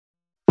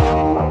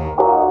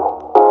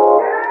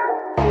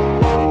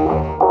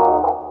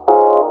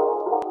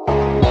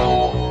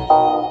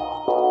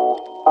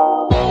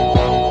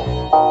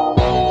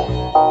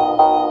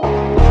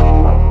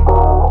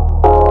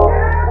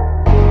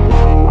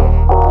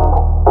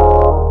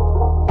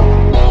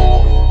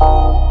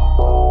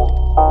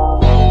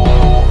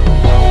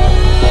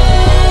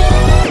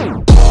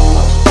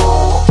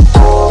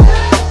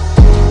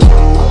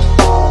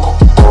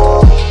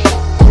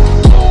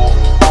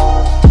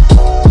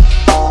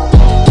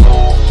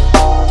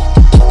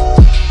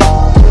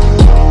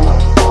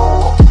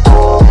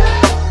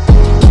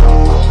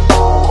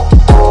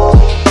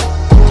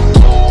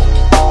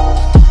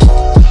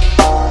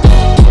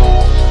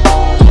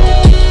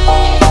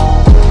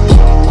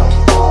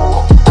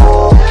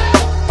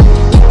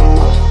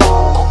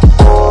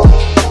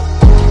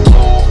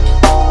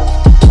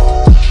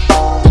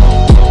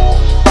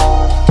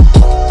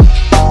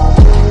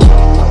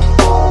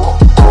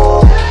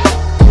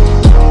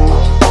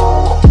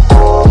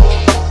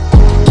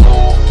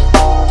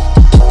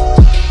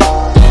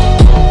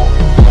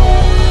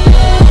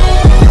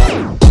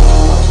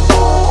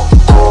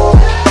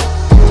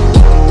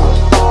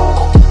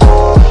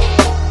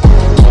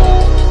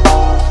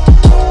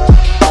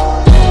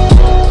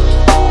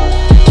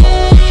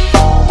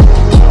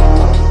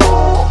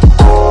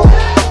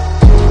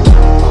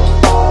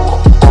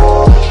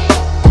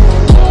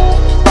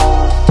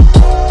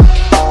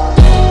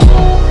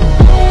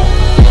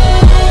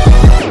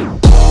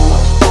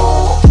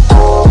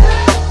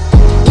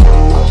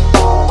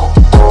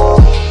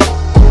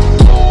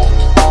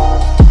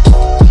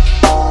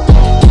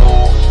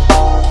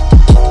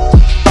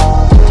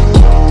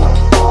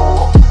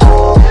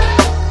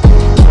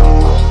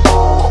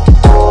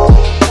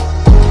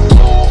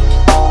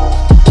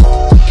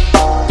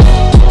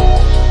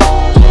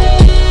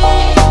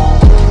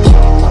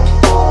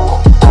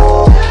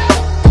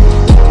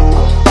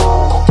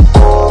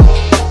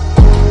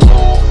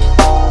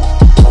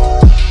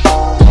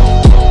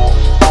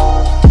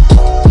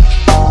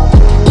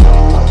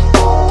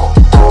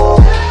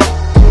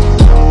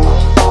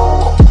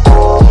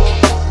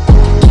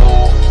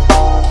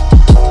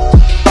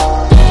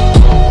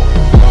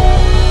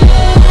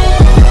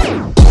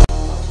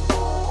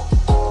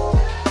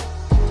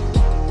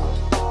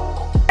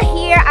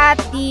here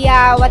at the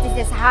what is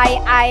this, High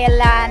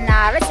Island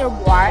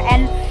Reservoir,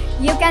 and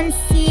you can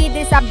see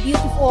these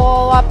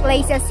beautiful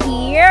places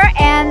here.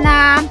 And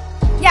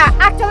yeah,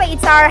 actually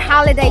it's our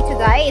holiday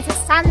today. It's a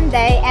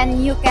Sunday,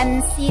 and you can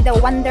see the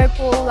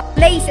wonderful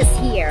places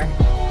here.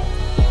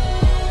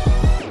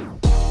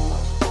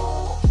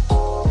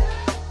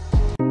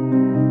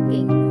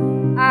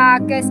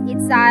 Because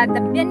it's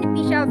the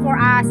beneficial for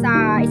us,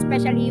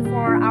 especially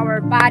for our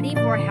body,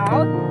 for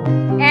health.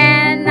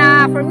 And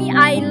for me,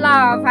 I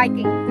love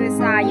hiking because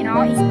you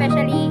know,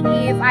 especially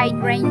if I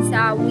drain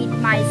with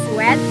my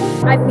sweat,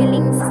 I'm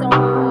feeling so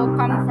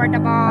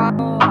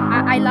comfortable.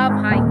 I love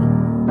hiking,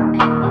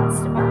 and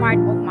it's a part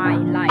of my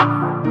life.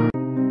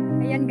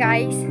 Ayan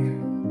guys,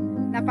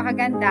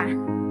 napakaganda.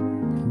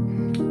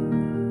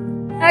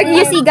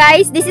 You see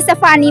guys, this is a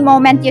funny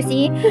moment, you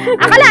see.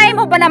 Akalain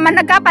mo ba naman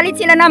nagkapalit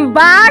sila ng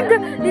bag?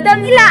 Di daw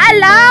nila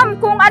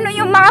alam kung ano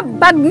yung mga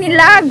bag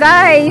nila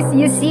guys.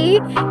 You see?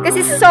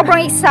 Kasi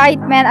sobrang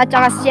excitement, at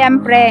saka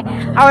siyempre,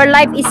 our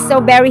life is so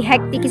very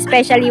hectic,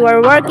 especially we're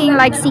working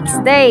like 6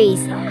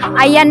 days.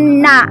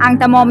 Ayan na ang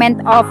the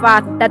moment of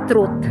the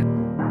truth.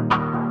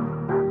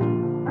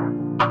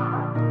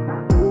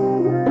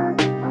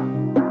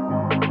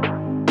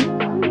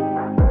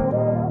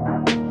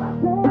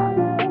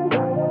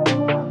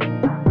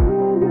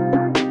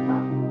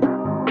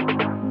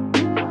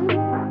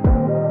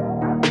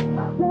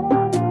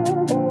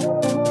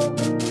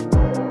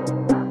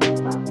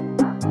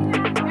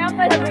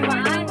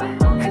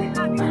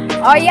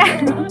 Oh yeah.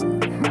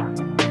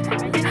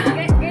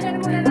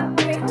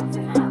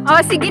 Oh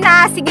sige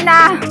na, sige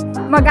na.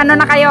 Mag-ano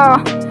na kayo.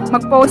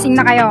 Mag-posing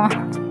na kayo.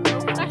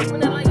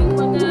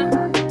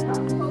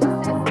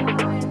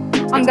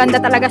 Ang ganda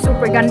talaga,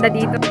 super ganda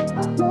dito.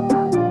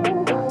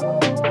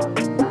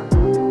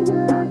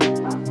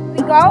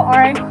 We go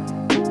or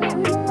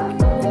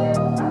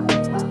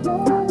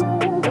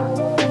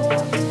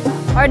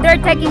they're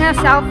taking a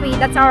selfie.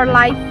 That's our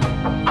life.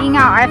 Being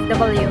our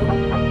FW.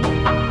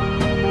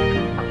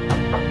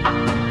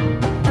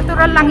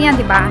 Natural lang yan,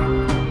 di ba?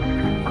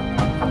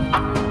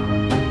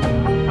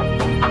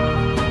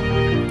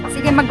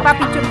 Sige,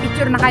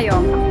 magpa-picture-picture na kayo.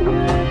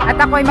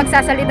 At ako ay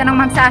magsasalita ng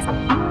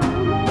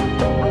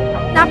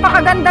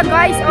napakaganda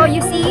guys. Oh, you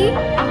see?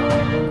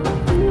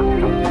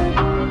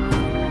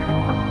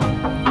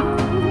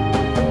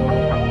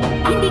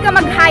 Hindi ka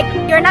mag-hike.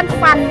 You're not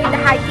fun with the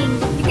hiking.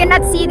 You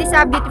cannot see this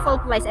beautiful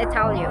place, I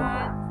tell you.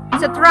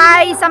 So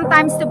try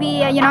sometimes to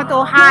be, you know,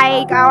 to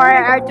hike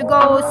or to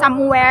go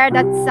somewhere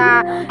that's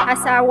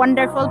has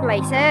wonderful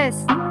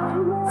places.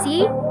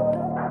 See?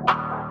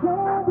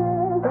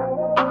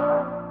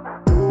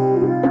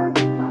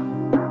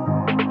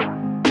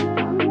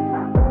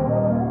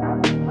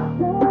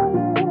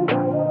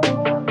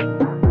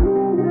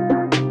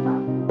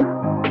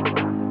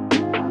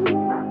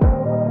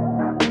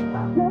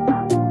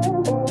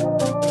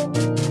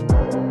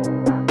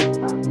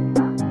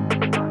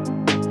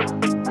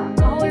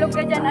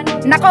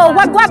 Nako,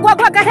 wag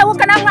kasi wag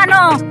ka nang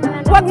ano,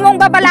 wag mong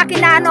babalakin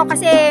na ano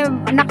kasi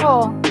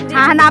nako,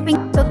 hahanapin,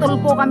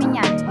 tutulpo kami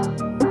niyan.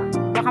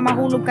 Baka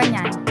mahulog ka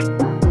niyan.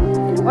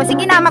 O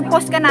sige na,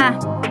 mag-post ka na.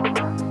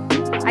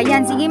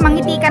 Ayan, sige,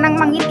 mangiti ka ng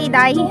mangiti,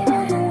 day.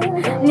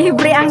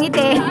 Libre ang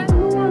ngiti.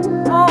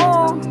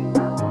 Oo.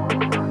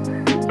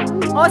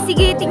 O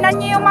sige, tingnan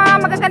niyo yung mga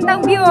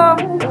magagandang view.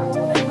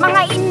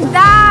 Mga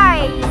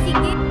inday.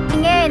 Sige,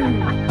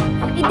 tingin.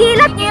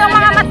 Idilat niyo yung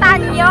mga mata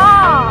niyo.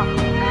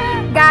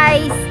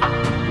 Guys,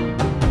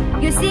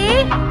 you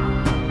see?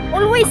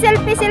 Always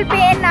selfie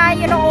na,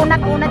 you know,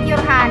 unat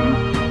your hand.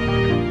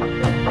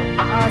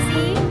 Oh,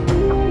 see?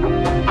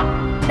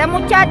 The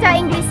muchacha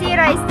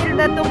Inglesera is still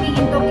the talking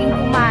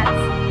too much.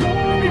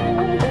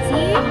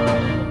 See?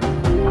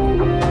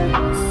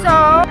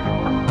 So,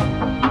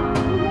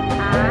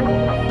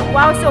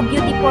 wow, so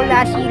beautiful,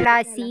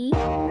 Shiela, see?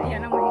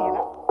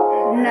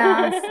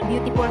 No,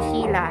 beautiful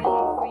Shiela.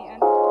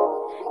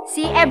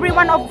 See, every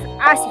one of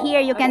us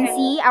here, you can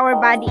see our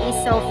body is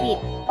so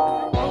fit.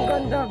 Ang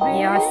ganda,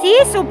 babe. Yeah,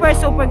 see, super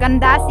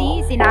ganda.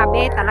 See,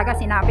 sinabi, talaga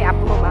sinabi,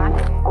 approve ba?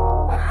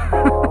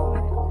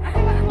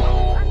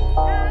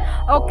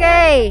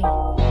 Okay.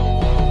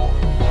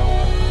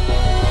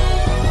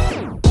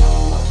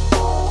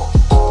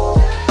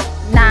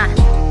 Na,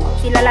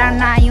 sila lang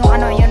na yung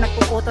ano, yung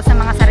nagpuputo sa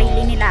mga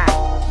sarili nila.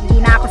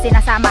 Hindi na ako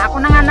sinasama. Ako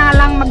na nga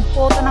lang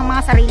magputo ng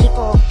mga sarili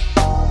ko.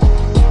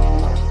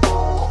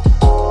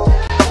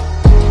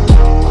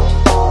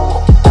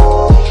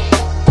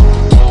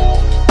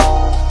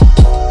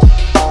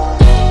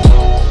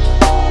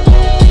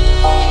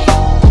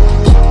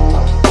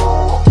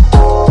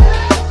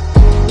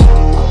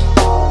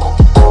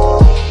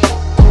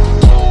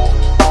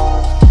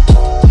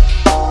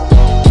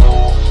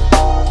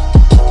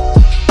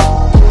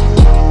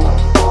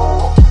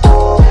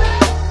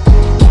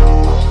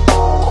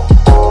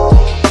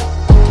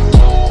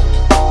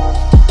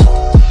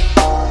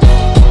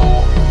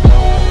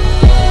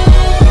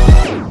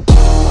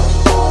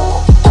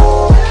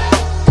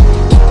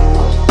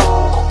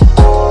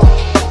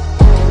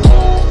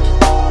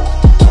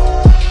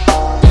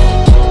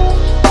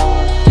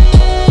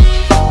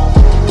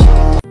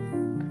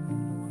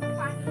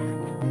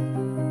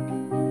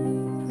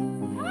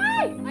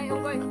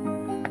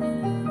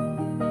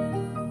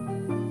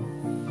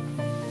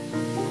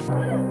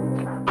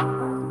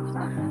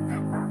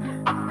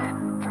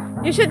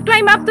 You should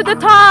climb up to the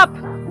top.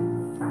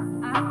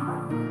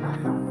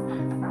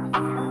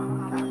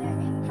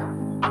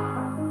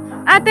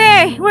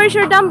 Ate, where's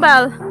your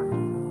dumbbell?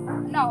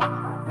 No,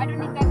 I don't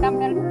need the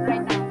dumbbell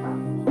right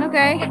now.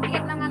 Okay.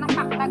 Tigat lang nga ng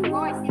paklag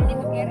ko. I still need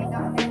to carry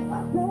dumbbell.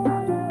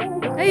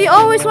 You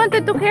always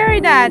wanted to carry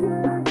that.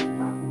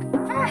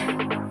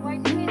 Why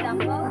do you need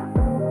dumbbell?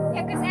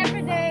 Yeah, because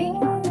every day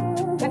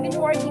I've been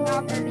working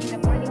out early in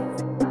the morning.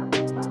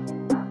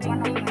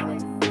 One of my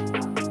days.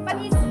 But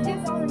it's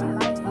just only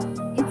like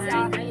it's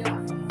ilang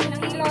kilos,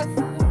 2 kilos.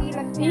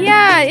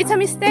 Yeah, it's a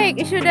mistake.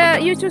 You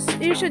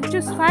should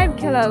choose 5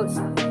 kilos.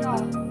 No.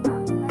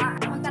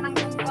 Punta ng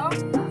mundo.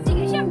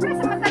 Sige, syempre,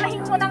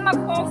 samantalahin mo nang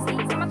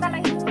mag-posing.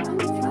 Samantalahin mo nang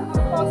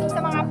mag-posing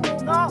sa mga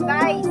puno,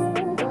 guys.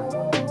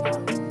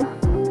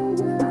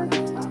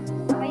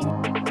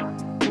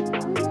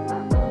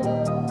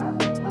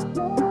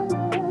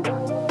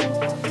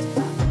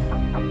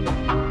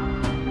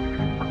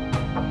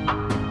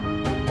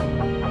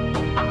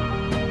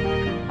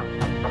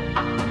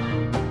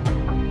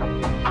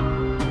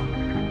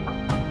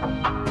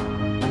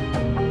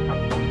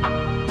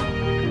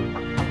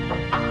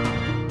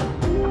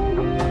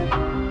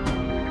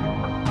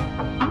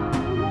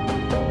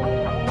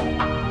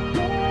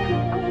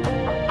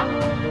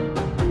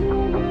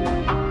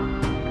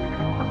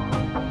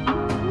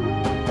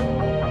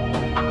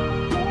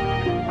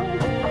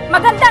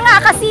 Maganda nga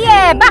kasi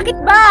eh.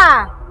 Bakit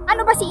ba?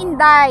 Ano ba si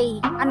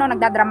Inday? Ano,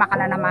 nagdadrama ka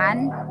na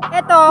naman?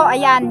 Ito,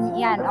 ayan,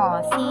 yan,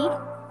 oh, see?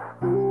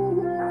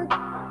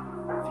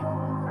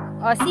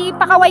 Oh, see,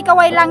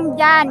 pakaway-kaway lang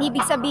dyan.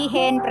 Ibig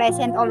sabihin,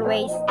 present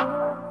always.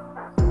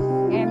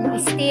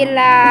 Still,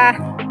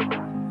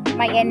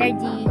 my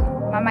energy.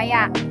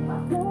 Mamaya,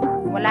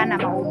 wala na,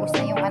 maubos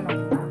na yung ano.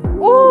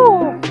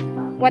 Ooh!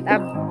 What a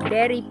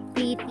very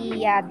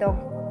pretty dog.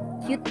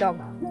 Cute dog.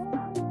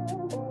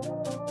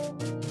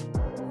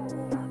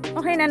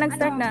 Okay na,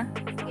 nag-start na.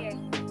 Sige.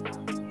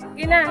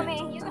 Sige na.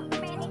 You talk to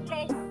me in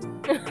English.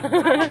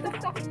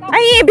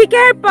 Ay, be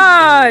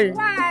careful!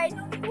 Why?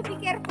 No, be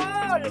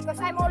careful.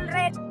 Because I'm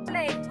already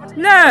late.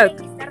 Look!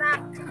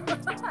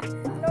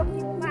 Look,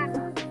 you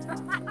man.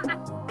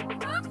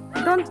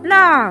 Don't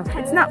laugh.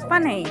 It's not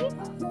funny.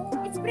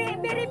 It's very,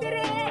 very,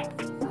 very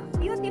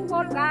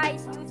beautiful,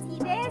 guys. You see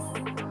this?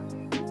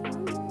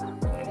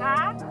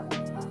 Huh?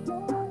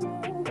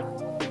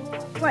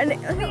 What?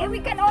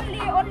 We can only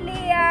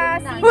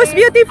see Who's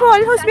this. beautiful?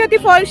 Who's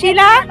beautiful?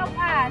 Sheila? One of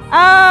us.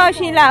 Oh,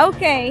 Sheila.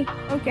 Okay.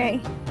 Okay.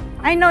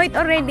 I know it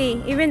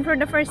already, even for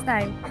the first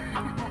time.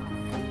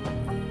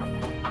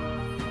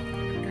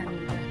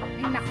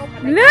 Ay, naku,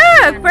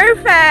 Look!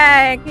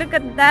 Perfect! Look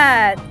at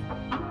that.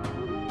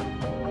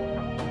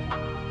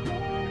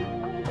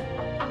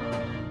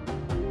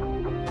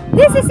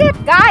 This is it,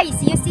 guys.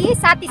 You see,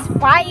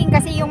 satisfying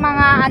kasi yung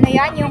mga ano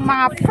yan, yung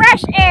mga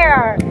fresh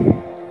air.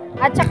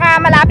 At saka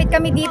malapit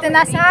kami dito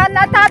na sa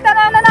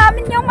natatanaw na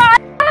namin yung mga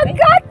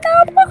dagat.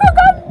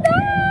 Napakaganda!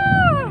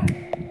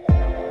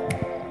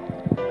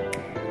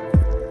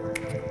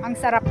 Ang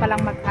sarap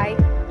palang mag-hike.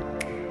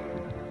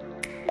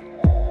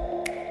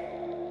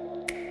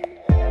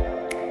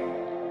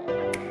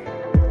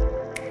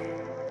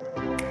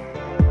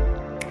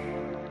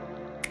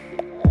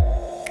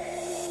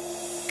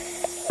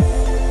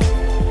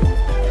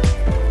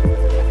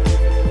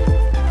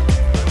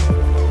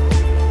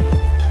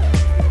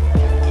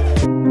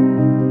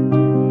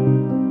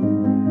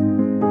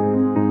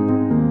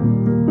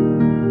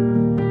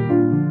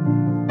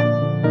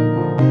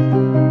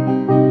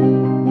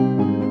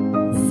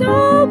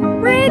 So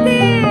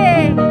pretty!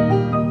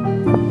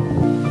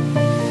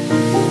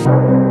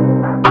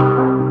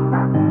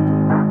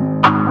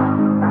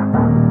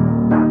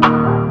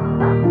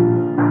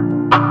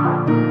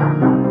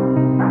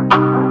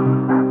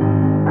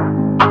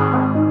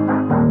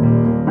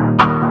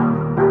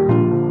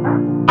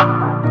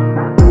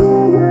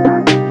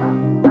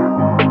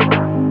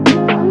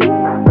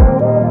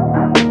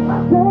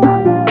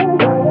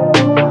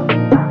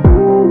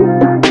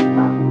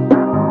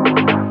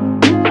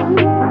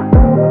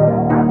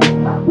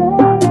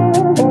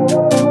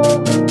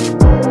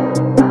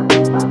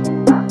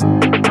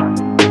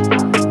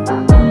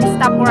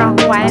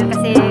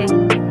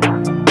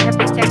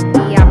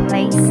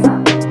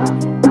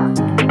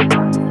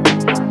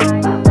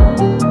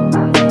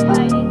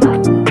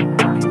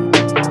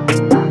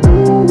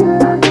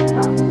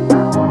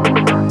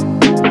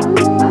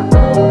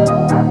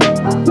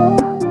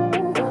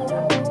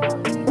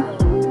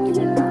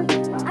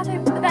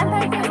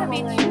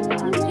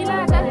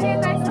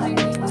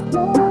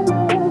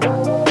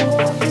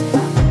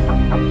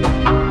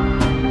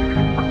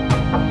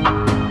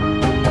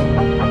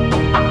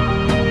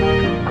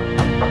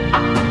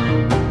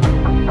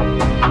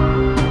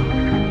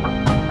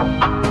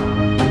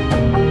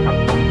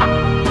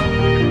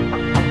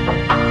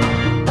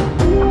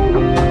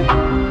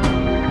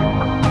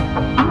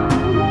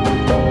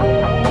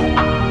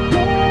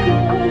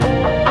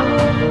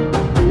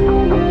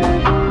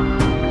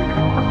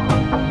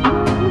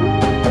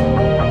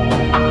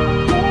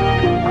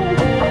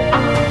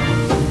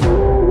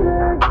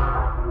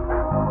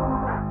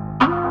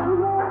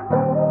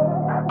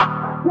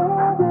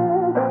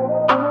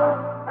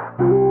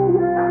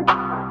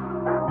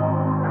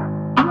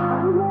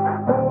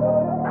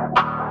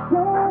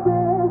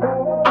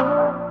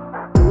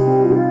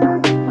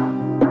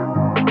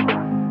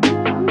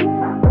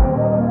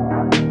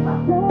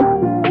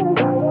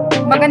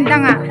 maganda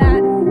nga.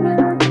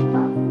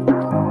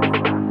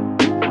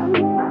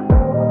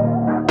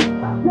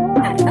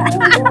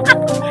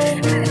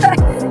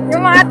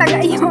 Yung mga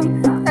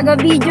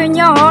taga-video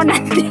nyo, oh,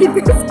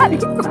 nandito sa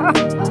likod.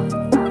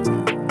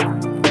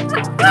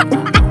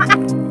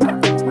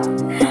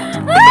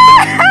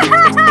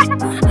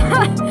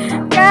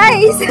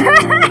 Guys,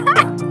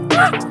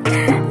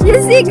 you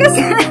see,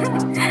 kasi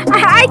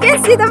I can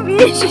see the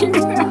fish.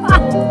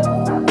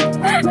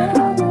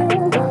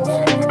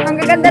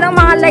 Ang gaganda ng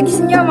mga legs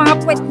nyo, mga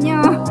puwet nyo.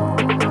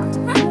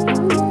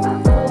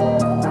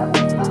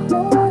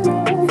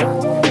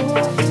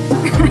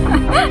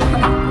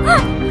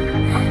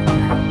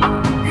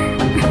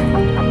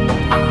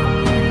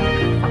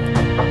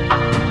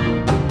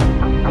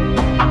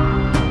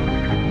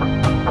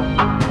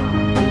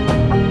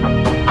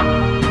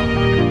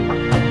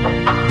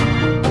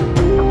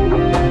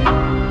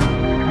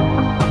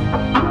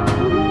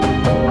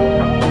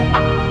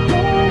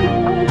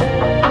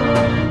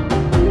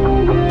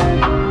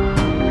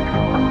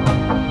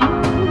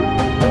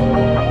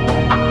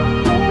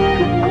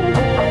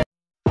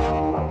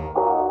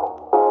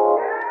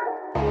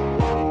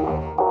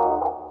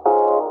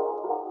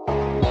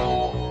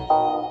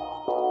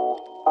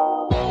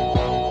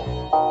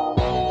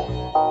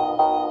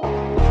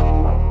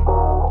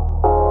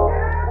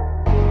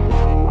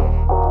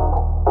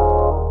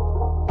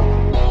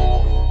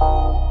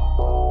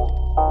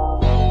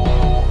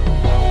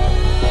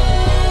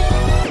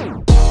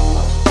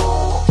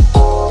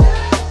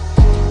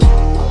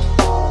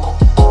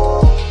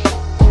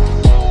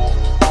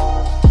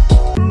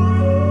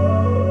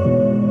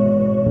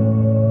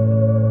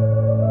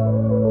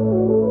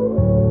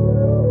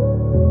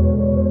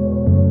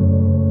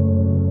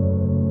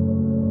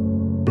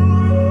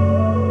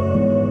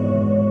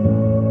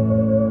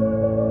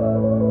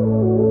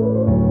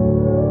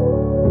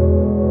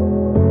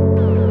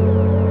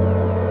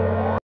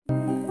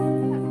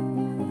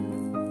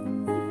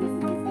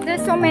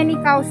 There's so many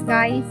cows,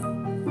 guys.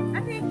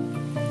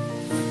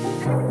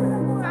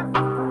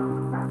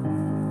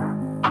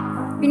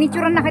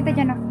 Pinicturean na kita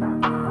dyan, oh.